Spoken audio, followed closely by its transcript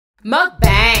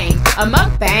Mukbang, a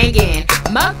mukbangin',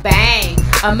 mukbang,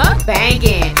 a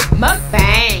mukbangin',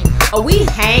 mukbang. Oh, we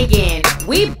hangin',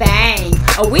 we bang,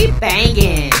 oh, we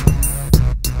bangin'.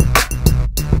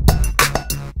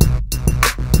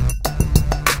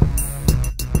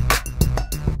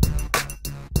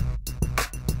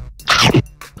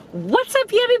 What's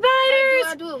up, Yummy Biters? Do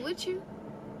I do it with you?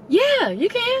 Yeah, you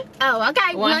can. Oh,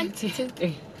 okay. One, two,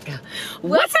 three, go.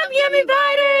 What's up, Yummy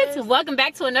Biters? Welcome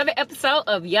back to another episode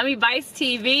of Yummy Bites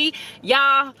TV.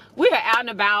 Y'all, we are out and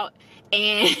about,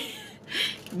 and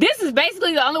this is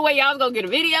basically the only way y'all's gonna get a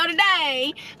video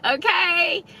today,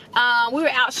 okay? We were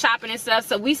out shopping and stuff,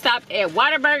 so we stopped at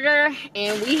Whataburger,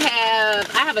 and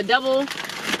I have a double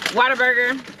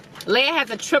Whataburger. Leia has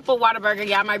a triple Whataburger.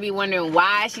 Y'all might be wondering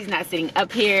why she's not sitting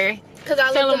up here. Because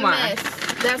I look a mess.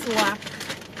 That's why.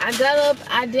 I got up,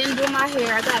 I didn't do my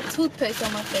hair. I got toothpaste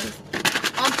on my face.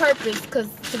 On purpose, because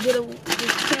to get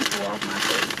this pimple off my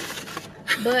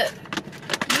face. But,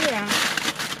 yeah.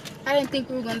 I didn't think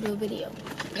we were going to do a video.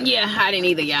 Yeah, I didn't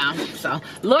either, y'all. So,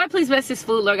 Lord, please bless this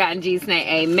food. Lord God, in Jesus' name,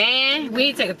 amen. We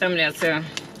need to take a thumbnail, too.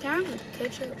 Can I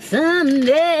catch up?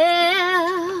 Thumbnail.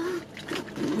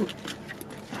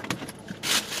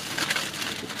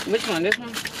 Which one? This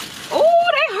one? Oh,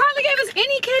 they hardly gave us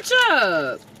any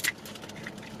ketchup.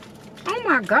 Oh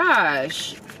my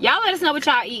gosh. Y'all let us know what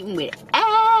y'all eating with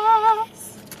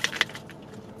ass.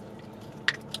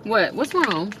 What? What's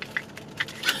wrong?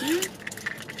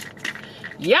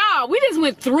 Y'all, we just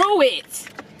went through it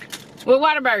with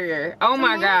Whataburger. Oh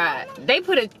my God. They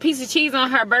put a piece of cheese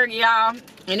on her burger, y'all,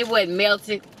 and it wasn't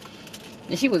melted.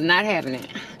 And she was not having it.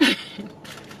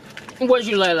 What'd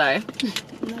you Lele?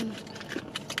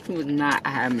 She was not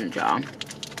having it, y'all.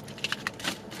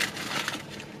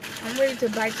 I'm ready to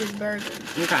bite this burger.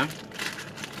 Okay.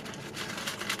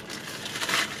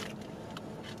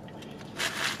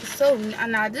 So,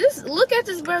 now look at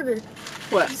this burger.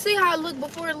 What? You see how it looked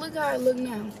before? Look how it look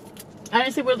now. I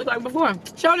didn't see what it looked like before.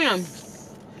 Show them.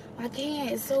 I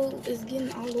can't. It's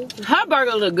getting all over. Her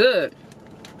burger look good.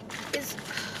 It's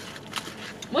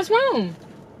What's wrong?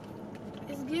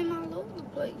 It's getting all over the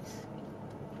place.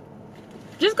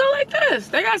 Just go like this.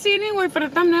 They gotta see it anyway for the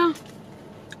thumbnail.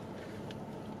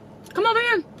 Come over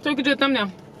here so we can do a thumbnail.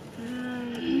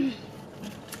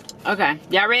 Okay,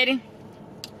 y'all ready?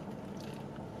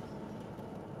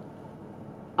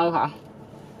 Okay.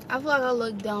 I feel like I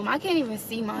look dumb. I can't even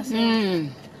see myself.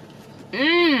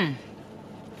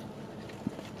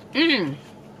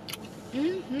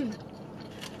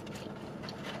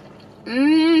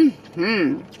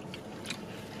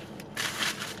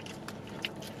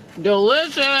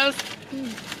 Delicious.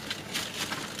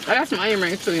 I got some onion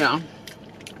rings too, y'all.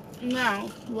 Now,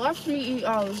 watch me eat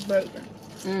all this burger.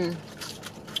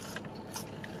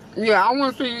 Yeah, I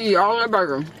want to see you eat all that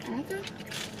burger. Okay.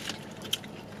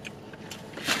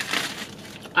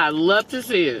 I'd love to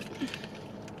see it.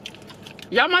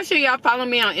 Y'all make sure y'all follow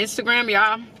me on Instagram,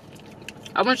 y'all.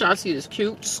 I want y'all to see this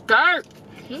cute skirt.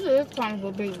 This is kind of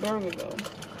a big burger, though.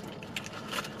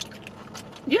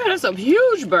 Yeah, that's a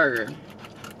huge burger.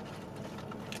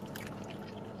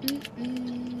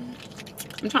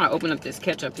 I'm trying to open up this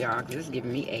ketchup, y'all, because it's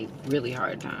giving me a really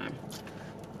hard time.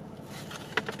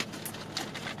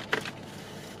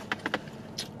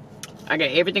 I got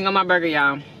everything on my burger,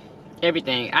 y'all.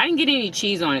 Everything. I didn't get any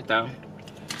cheese on it, though.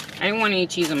 I didn't want any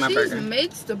cheese on my burger. Cheese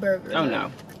makes the burger. Oh,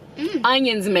 no.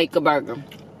 Onions make a burger.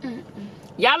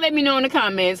 Y'all let me know in the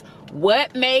comments,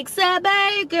 what makes a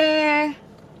burger?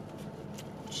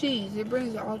 Cheese. It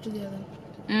brings it all together.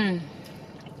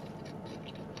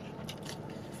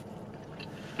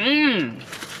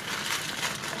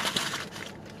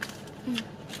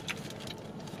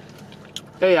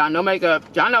 Hey, y'all, no makeup.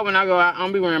 Y'all know when I go out, I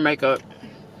don't be wearing makeup.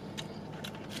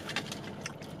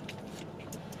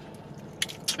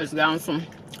 It's got on some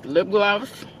lip gloss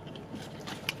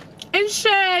and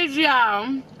shades,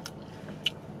 y'all.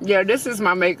 Yeah, this is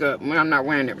my makeup when I'm not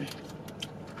wearing it.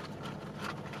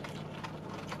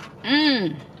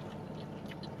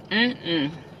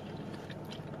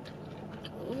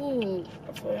 Ooh,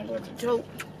 I feel like I'm about to choke.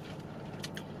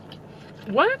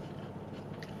 What?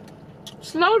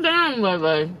 Slow down,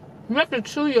 Lele. You have to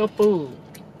chew your food.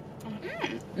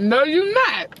 No, you're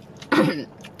not.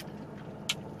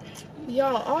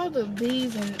 Y'all, all the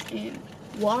bees and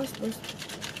wasps.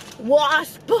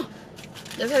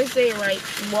 That's how you say it right.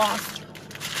 Wasp.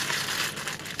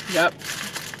 Yep.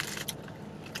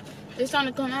 It's trying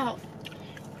to come out.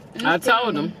 I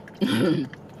told them.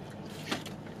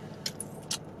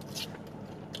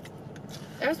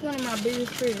 That's one of my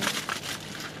biggest fears.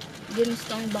 Getting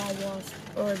stung by a wasp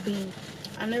or a bee.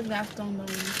 I never got stung by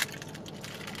one.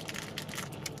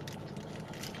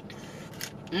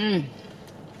 And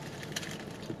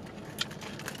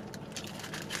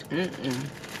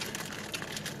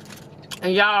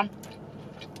y'all,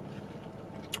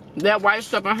 that white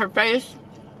stuff on her face.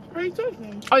 What are you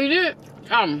talking? Oh, you did?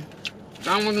 I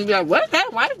want to be like, what's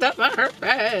that white stuff on her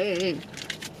face?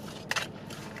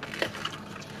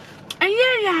 And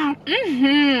yeah, y'all.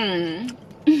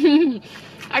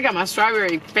 I got my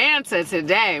strawberry Fanta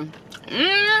today.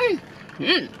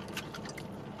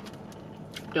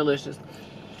 Delicious.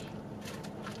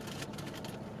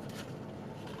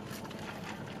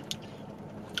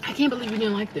 I can't believe you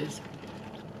didn't like this.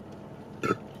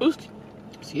 Oops.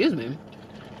 Excuse me.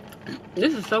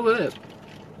 This is so good.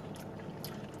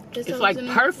 It's like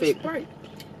perfect.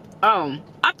 Oh,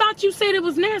 I thought you said it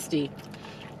was nasty.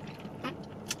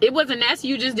 It wasn't nasty,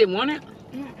 you just didn't want it?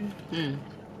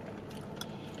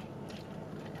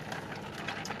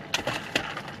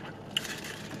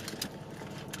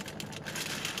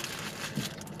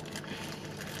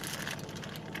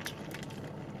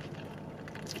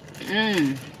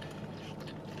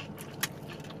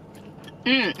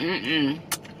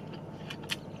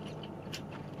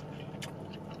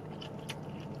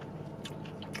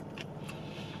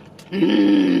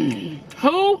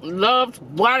 Who loves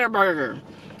Whataburger?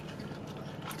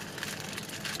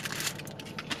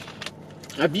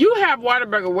 If you have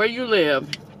Whataburger where you live,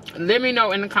 let me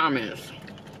know in the comments.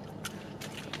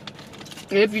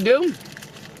 If you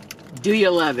do you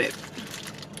love it?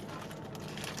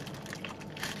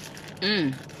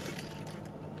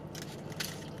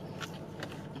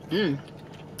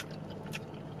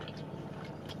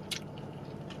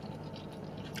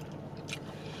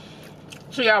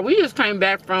 So y'all, we just came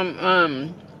back from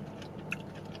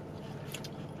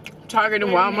Target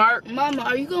and Walmart. Mama,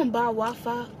 are you gonna buy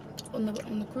Wi-Fi on the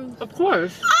cruise? Of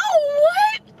course. Oh,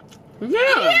 what? Yeah.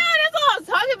 Yeah, that's all I was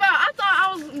talking about. I thought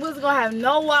I was gonna have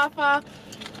no Wi-Fi.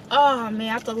 Oh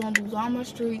man, I thought I was gonna lose all my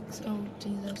streaks. Oh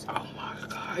Jesus. Oh my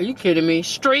God, are you kidding me?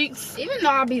 Streaks? Even though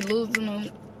I'll be losing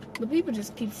them, the people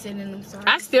just keep sending them. Sorry.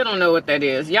 I still don't know what that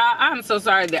is. Y'all, I'm so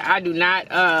sorry that I do not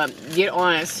get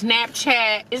on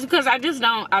Snapchat. It's because I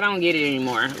don't get it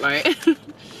anymore. Like,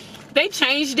 they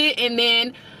changed it and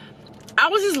then I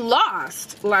was just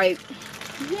lost. Like,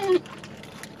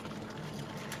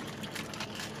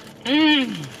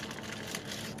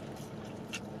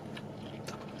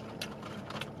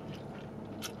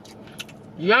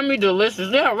 Yummy,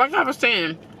 delicious. Yeah, like I was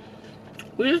saying,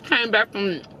 we just came back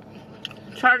from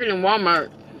Target and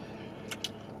Walmart.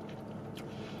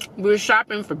 We were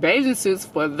shopping for bathing suits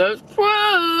for the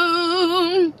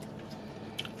crew.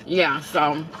 Yeah,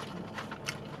 so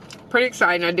pretty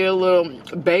exciting. I did a little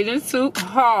bathing suit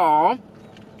haul.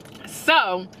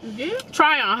 So,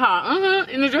 try on haul.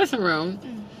 In the dressing room.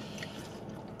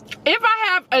 If I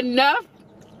have enough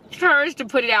courage to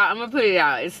put it out, I'm gonna put it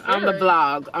out. It's on the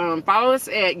blog. Follow us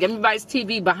at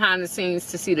YummyBitesTV behind the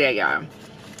scenes to see that, y'all.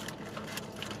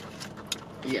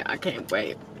 Yeah, I can't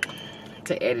wait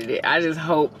to edit it. I just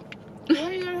hope.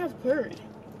 Why you gotta have courage?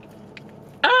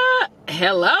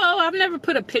 Hello. I've never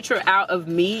put a picture out of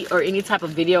me or any type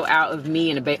of video out of me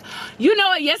in a baby. You know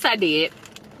what? Yes, I did.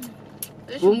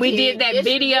 When we did that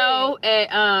video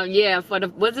at yeah, for the,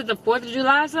 was it the 4th of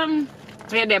July or something?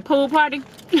 We had that pool party.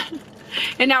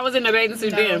 And I was in the bathing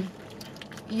suit then.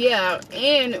 Yeah,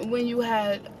 and when you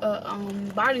had a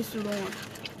bodysuit on.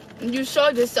 And you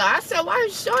showed yourself. I said, why are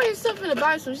you showing yourself in a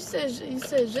bodysuit? She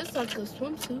said, just like a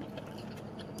swimsuit.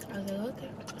 I was like, okay.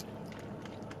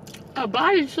 A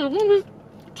bodysuit?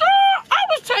 I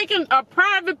was taking a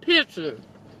private picture.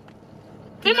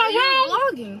 Am I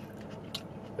wrong?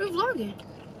 You're vlogging.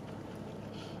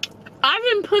 I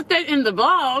didn't put that in the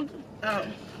vlog. Oh.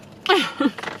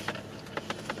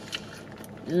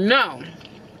 No.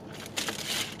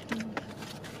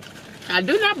 I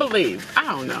do not believe. I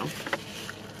don't know.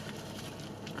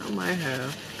 I might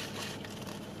have.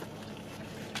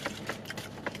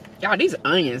 Y'all, these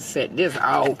onions set this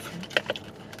off.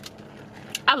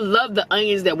 I love the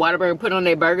onions that Whataburger put on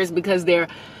their burgers because they're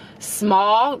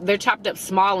small. They're chopped up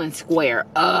small and square.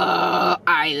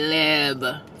 I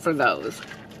live for those.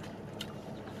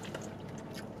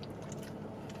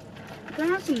 Can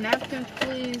I have some napkins,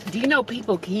 please? Do you know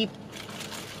people keep,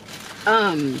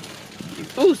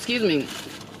 excuse me,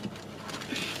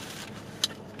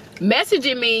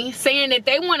 messaging me saying that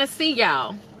they want to see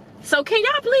y'all. So can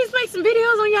y'all please make some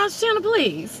videos on y'all's channel,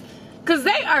 please? Because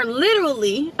they are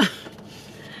literally,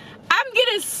 I'm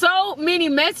getting so many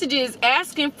messages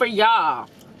asking for y'all.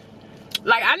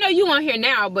 Like, I know you on here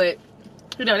now, but,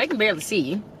 you know, they can barely see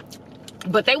you.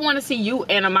 But they want to see you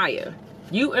and Amaya.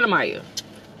 You and Amaya.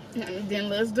 Then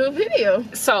let's do a video.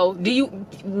 So do you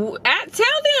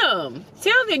tell them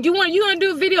you want to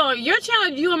do a video on your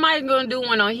channel? You and Mike gonna do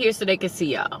one on here so they can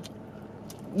see y'all.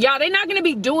 Y'all, they're not gonna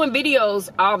be doing videos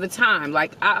all the time.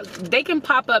 Like they can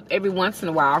pop up every once in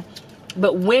a while,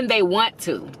 but when they want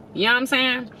to, you know what I'm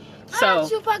saying? So I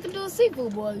asked you if I could do a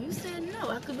seafood boil. You said no.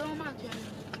 I could do it on my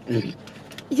channel.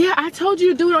 Yeah, I told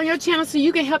you to do it on your channel so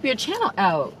you can help your channel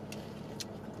out.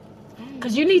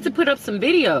 Cause you need to put up some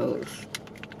videos.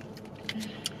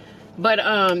 But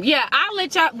yeah, I'll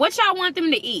let y'all. What y'all want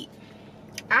them to eat?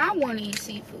 I want to eat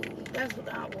seafood. That's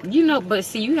what I want. You know, but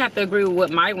see, you have to agree with what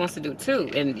Mike wants to do too,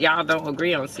 and y'all don't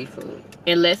agree on seafood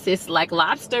unless it's like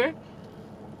lobster.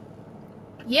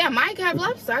 Yeah, Mike have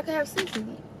lobster. I could have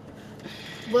seafood.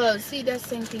 Well, see, that's the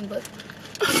same thing, but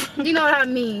you know what I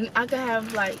mean. I could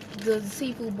have like the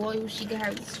seafood boil. She could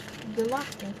have the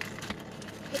lobster.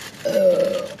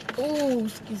 Oh,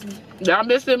 excuse me. Y'all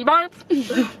missing burp?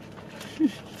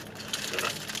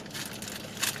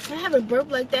 I haven't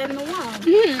burped like that in a while.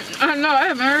 I know, I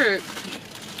haven't heard.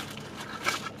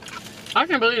 I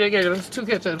can't believe they gave us 2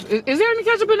 ketchups. Is there any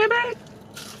ketchup in that bag?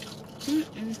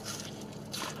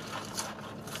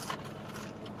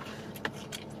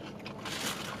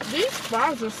 These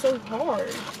fries are so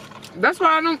hard. That's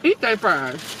why I don't eat that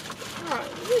fries.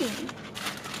 Really?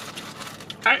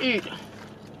 I eat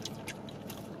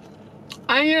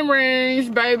onion rings,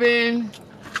 baby.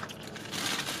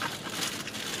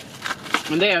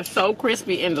 And they are so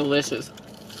crispy and delicious.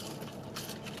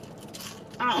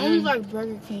 I only like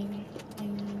Burger King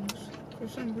onions for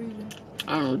some reason.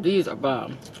 I don't know, these are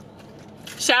bomb.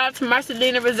 Shout out to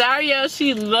Marcelina Rosario.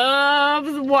 She loves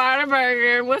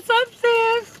Whataburger. What's up,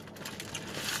 sis?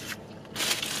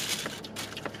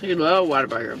 She loves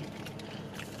Whataburger.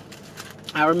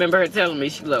 I remember her telling me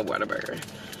she loved Whataburger.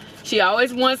 She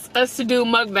always wants us to do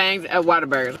mukbangs at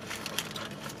Whataburger.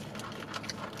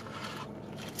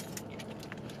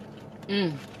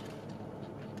 Oh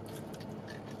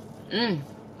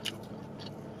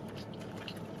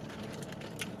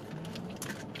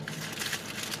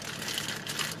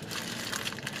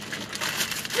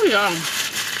yeah.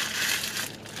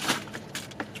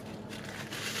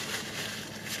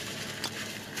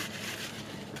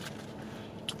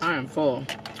 I am full.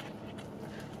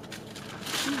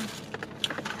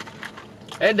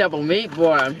 That double meat,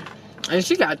 boy. And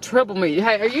she got triple meat.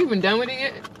 Hey, are you even done with it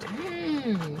yet?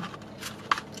 Dang.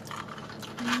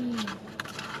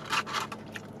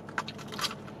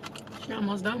 She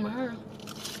almost done with her.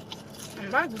 I'm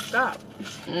about to stop.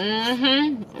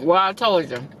 Well, I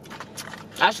told you.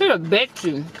 I should have bet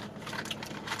you.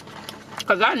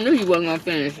 Because I knew you wasn't going to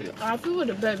finish it. If you would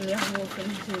have bet me, I would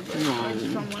finish it. But No. I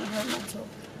just don't want to hurt myself.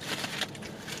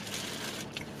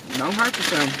 Don't hurt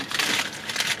yourself.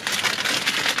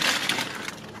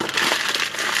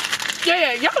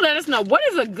 Yeah, y'all let us know what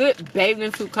is a good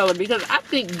bathing suit color, because I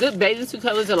think good bathing suit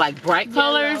colors are like bright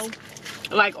colors,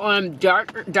 like on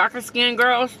darker skinned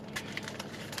girls.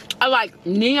 I like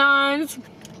neons.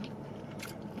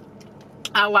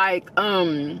 I like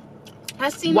I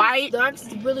seen white,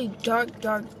 really dark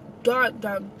girl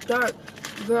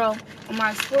on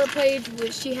my Explore page,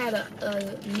 where she had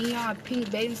a neon pink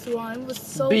bathing suit on. It was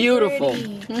so beautiful.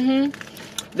 Pretty.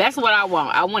 That's what I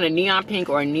want. I want a neon pink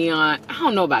or a neon. I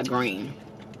don't know about green.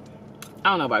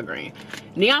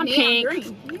 Neon pink.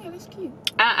 Green. Yeah, that's cute.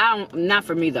 I don't. Not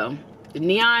for me though.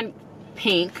 Neon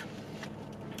pink,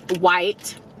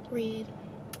 white, red.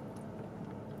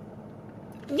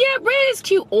 Yeah, red is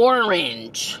cute.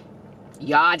 Orange.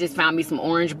 Y'all, I just found me some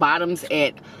orange bottoms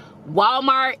at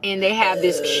Walmart, and they have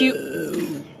this cute.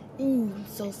 Ooh, I'm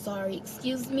so sorry.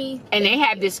 Excuse me. And they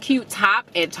have this cute top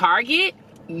at Target.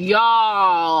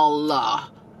 Y'all,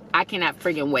 I cannot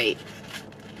friggin' wait.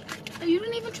 Oh, you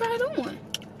didn't even try it on.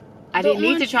 I didn't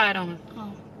need to try it on.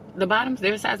 Oh. The bottoms,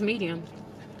 they're size medium.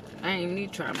 I didn't even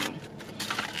need to try them on.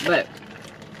 But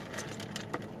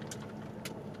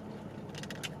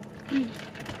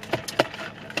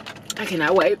I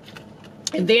cannot wait.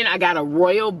 And then I got a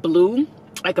royal blue,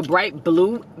 like a bright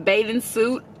blue bathing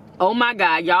suit. Oh my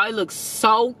God, y'all, it looks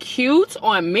so cute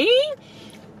on me.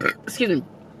 Excuse me.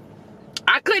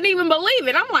 I couldn't even believe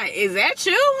it. I'm like, is that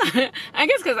you? I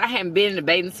guess because I hadn't been in a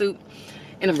bathing suit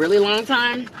in a really long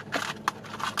time.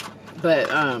 But,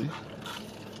 yeah,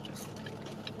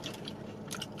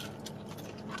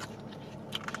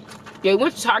 we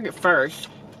went to Target first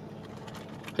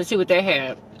to see what they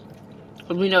had.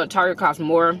 Because we know Target costs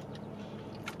more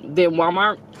than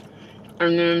Walmart.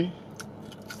 And then,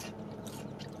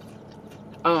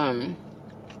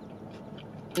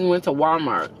 we went to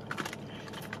Walmart.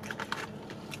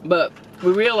 But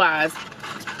we realized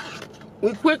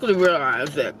we quickly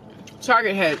realized that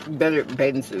Target had better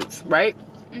bathing suits, right?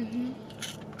 Mm-hmm.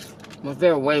 Well,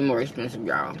 they're way more expensive,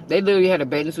 y'all. They literally had a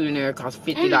bathing suit in there that cost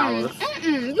 $50.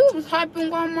 You was hyping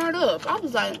Walmart up. I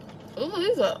was like, oh,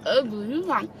 these are ugly. You was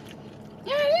like,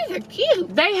 yeah, these are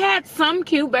cute. They had some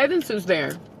cute bathing suits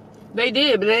there. They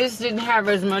did, but they just didn't have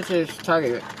as much as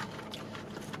Target.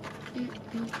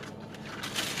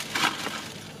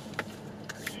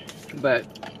 But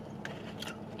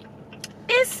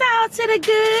it's all to the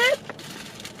good.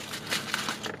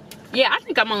 Yeah, I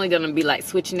think I'm only gonna be like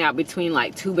switching out between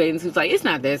like 2 bathing suits. Like, it's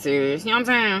not that serious, you know what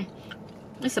I'm saying?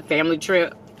 It's a family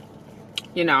trip,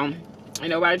 you know. Ain't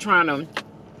nobody trying to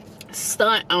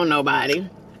stunt on nobody.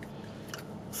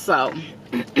 So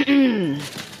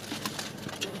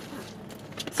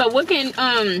so what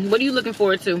are you looking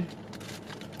forward to?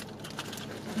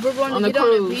 We're going to get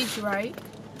on the beach, right?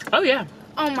 Oh yeah.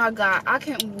 Oh my God, I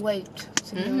can't wait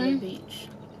to get on the beach.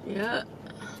 Yeah.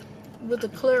 With the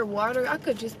clear water, I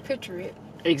could just picture it.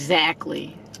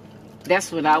 Exactly.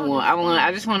 That's what I want.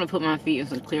 I just want to put my feet in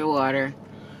some clear water.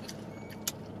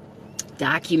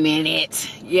 Document it,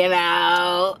 you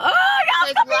know. Oh, y'all,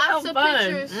 take lots of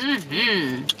fun. pictures.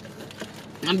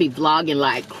 I'll be vlogging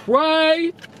like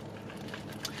cray.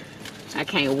 I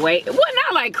can't wait. Well,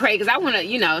 not like cray, because I want to,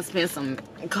 you know, spend some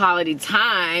quality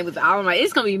time with all of my.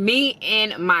 It's gonna be me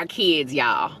and my kids,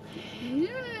 y'all.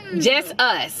 Just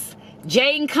us.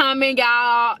 Jaden coming,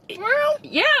 y'all. Girl?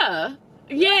 Yeah.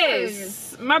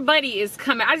 Yes. My buddy is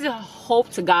coming. I just hope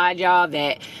to God, y'all,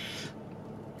 that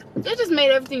they just made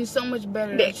everything so much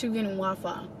better that you getting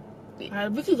Wi-Fi.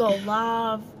 Alright, we can go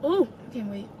live. Oh, I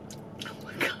can't wait. Oh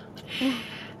my God.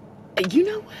 You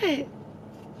know what?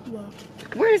 What?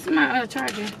 Where's my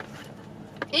charger?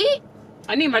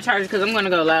 I need my charger because I'm gonna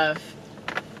go live.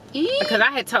 Because I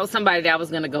had told somebody that I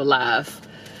was gonna go live.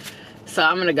 So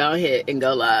I'm gonna go ahead and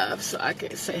go live so I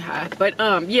can say hi. But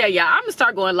yeah, I'm gonna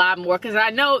start going live more because I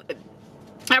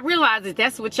realize that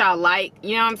that's what y'all like.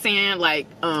 You know what I'm saying? Like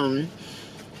oh,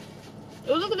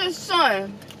 look at this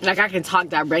sun. Like I can talk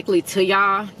directly to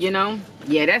y'all, you know?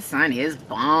 Yeah, that sun is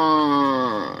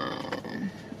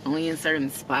bomb. Only in certain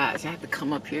spots. You have to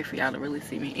come up here for y'all to really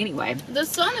see me. Anyway. The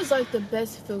sun is like the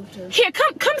best filter. Here,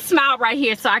 come smile right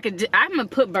here so I'm gonna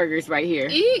put burgers right here.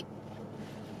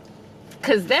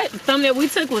 Cause that thumbnail we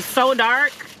took was so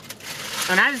dark.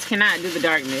 And I just cannot do the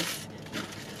darkness.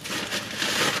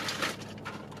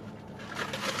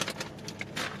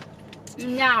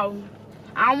 Now,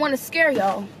 I don't want to scare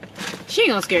y'all. She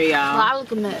ain't gonna scare y'all. Well, I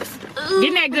look a mess. Get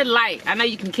in that good light. I know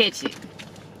you can catch it.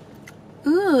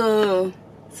 Ooh.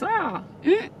 So.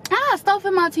 Stuff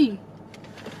in my teeth.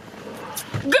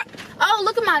 Oh,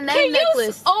 look at my name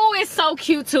necklace. Oh, it's so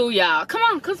cute too, y'all. Come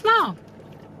on, come smile.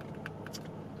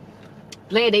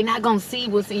 Glad they not gonna see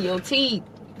what's in your teeth.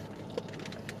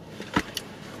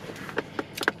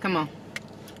 Come on.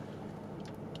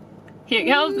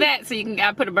 Here, hold that so you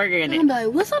can put a burger in it. I'm like,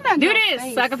 what's on that? Do this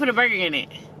face? so I can put a burger in it.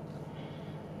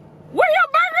 Where your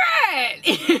burger at?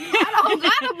 I don't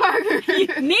got a burger. You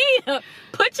need to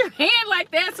put your hand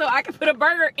like that so I can put a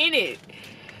burger in it.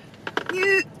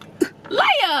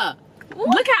 Leia,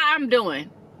 look how I'm doing.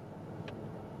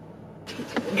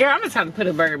 Girl, I'm just trying to put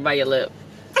a burger by your lip.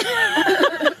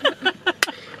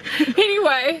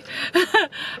 Anyway,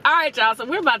 all right, y'all, so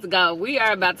we're about to go. We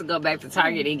are about to go back to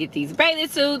Target and get these bathing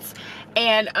suits.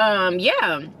 And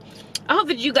yeah, I hope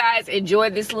that you guys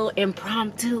enjoyed this little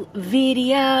impromptu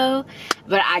video.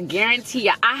 But I guarantee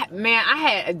you, I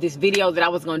had this video that I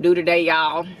was gonna do today,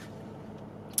 y'all.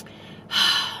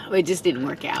 It just didn't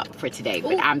work out for today,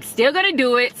 but I'm still gonna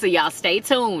do it, so y'all stay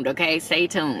tuned, okay? Stay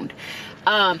tuned.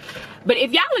 But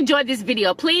if y'all enjoyed this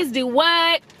video, please do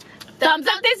what? Thumbs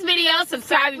up this video,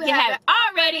 subscribe if you haven't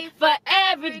already for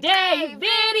everyday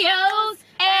videos.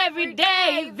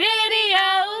 Everyday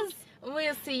videos.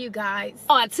 We'll see you guys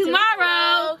on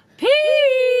tomorrow.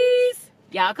 Peace.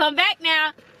 Y'all come back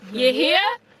now. You hear?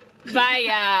 Bye,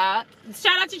 y'all.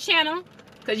 Shout out your channel,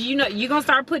 because you know you're going to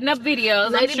start putting up videos.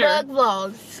 Ladybug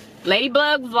Vlogs.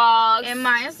 Ladybug Vlogs. And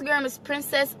my Instagram is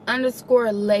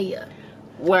princess_Leia.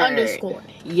 Word. _.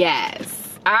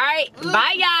 Yes. All right.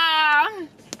 Bye, y'all.